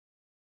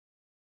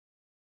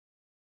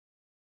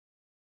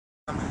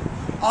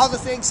all the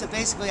things that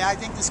basically I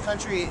think this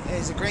country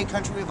is a great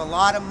country. We have a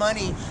lot of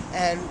money,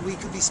 and we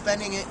could be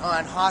spending it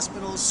on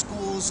hospitals,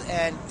 schools,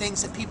 and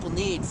things that people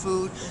need,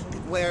 food,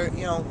 where,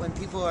 when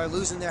people are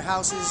losing their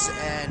houses,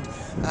 and,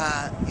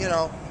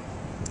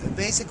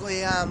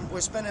 basically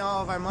we're spending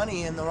all of our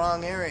money in the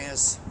wrong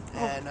areas.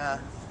 And,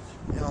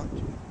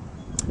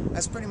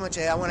 that's pretty much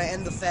it. I want to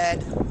end the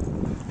Fed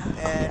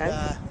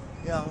and,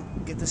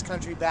 get this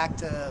country back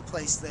to a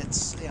place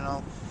that's,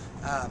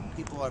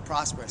 people are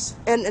prosperous.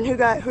 And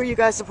who are you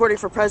guys supporting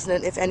for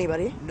president, if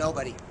anybody?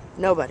 Nobody.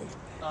 Nobody.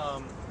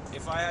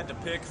 If I had to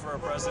pick for a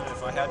president,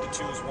 if I had to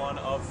choose one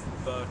of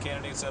the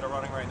candidates that are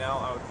running right now,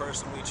 I would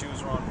personally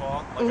choose Ron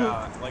Paul.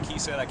 Like he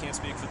said, I can't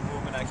speak for the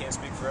movement, I can't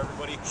speak for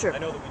everybody. Sure. I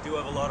know that we do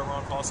have a lot of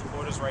Ron Paul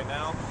supporters right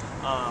now,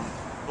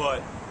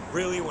 but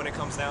really when it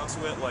comes down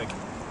to it,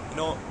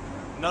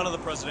 none of the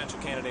presidential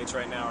candidates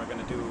right now are going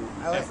to do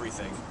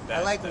everything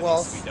that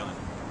needs to be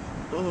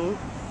done.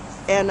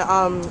 And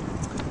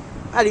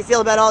how do you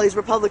feel about all these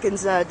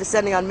Republicans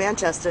descending on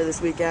Manchester this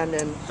weekend?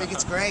 And I think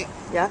it's great.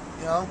 Yeah?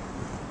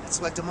 That's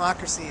what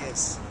democracy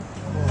is.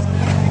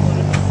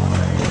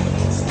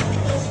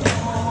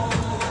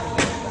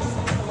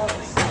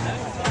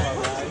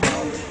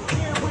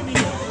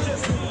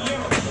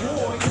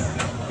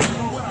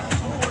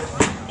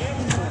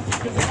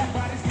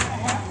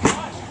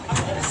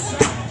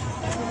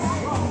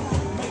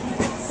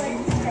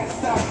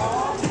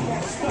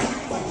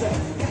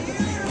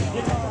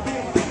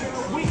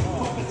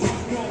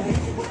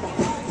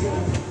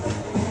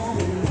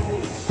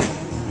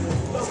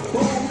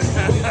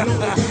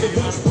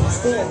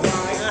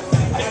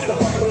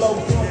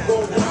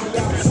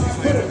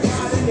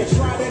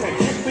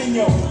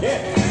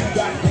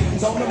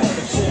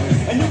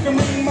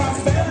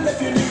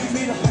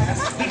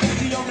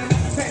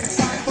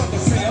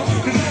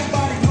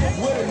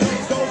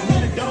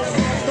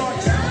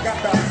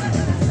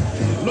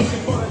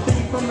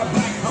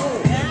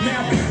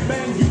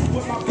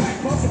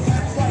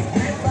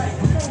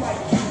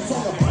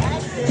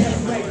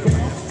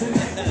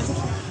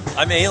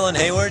 I'm Alan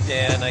Hayward,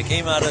 and I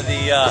came out of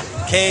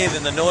the cave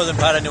in the northern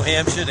part of New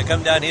Hampshire to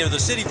come down here to the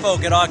city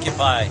folk at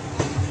Occupy.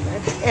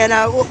 And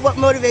what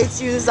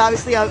motivates you? This is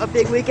obviously a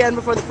big weekend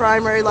before the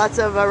primary, lots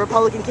of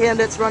Republican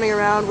candidates running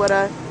around. What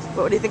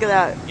do you think of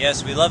that?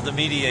 Yes, we love the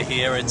media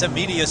here. It's a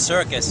media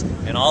circus,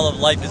 and all of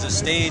life is a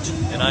stage,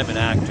 and I'm an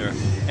actor.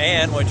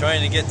 And we're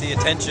trying to get the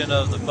attention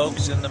of the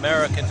folks in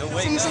America to wake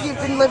up. So you said you've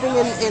been living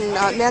in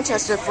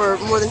Manchester for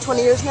more than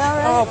 20 years now,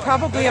 right? Oh,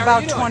 probably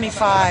about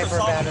 25 or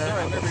better.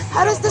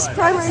 How does this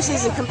primary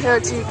season compare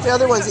to the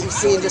other ones that you've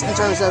seen, just in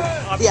terms of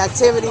the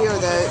activity or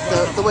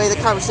the way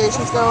the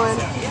conversation's going?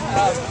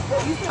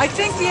 I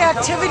think the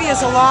activity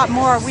is a lot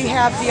more. We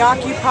have the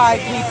Occupy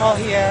people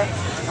here,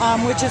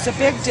 which is a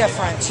big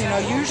difference.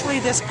 Usually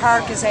this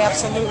park is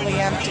absolutely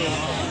empty,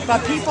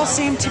 but people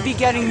seem to be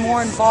getting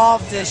more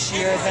involved this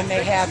year than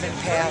they have in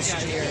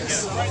past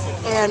years.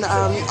 And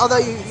although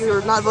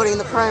you're not voting in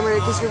the primary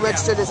because you're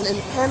registered as an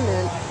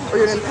independent, or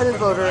you're an independent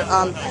voter,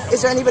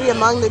 is there anybody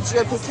among the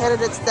GOP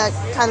candidates that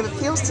kind of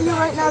appeals to you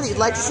right now that you'd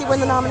like to see win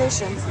the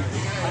nomination?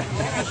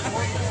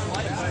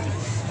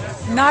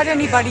 Not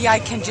anybody I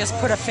can just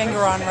put a finger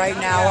on right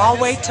now. I'll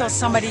wait till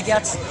somebody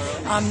gets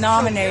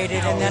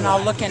nominated, and then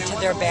I'll look into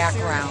their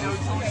background.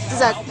 Does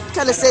that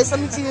kind of say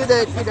something to you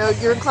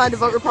that you're inclined to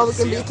vote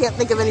Republican, but you can't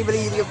think of anybody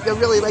you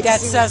really like to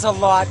see? That says a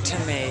lot to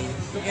me.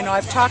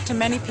 I've talked to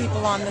many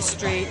people on the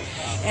street,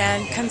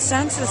 and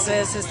consensus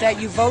is that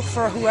you vote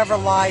for whoever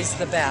lies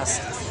the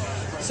best.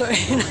 So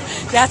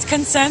that's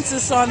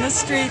consensus on the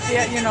street.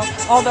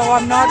 Although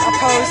I'm not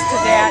opposed to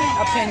that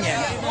opinion.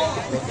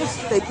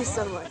 Thank you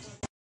so much.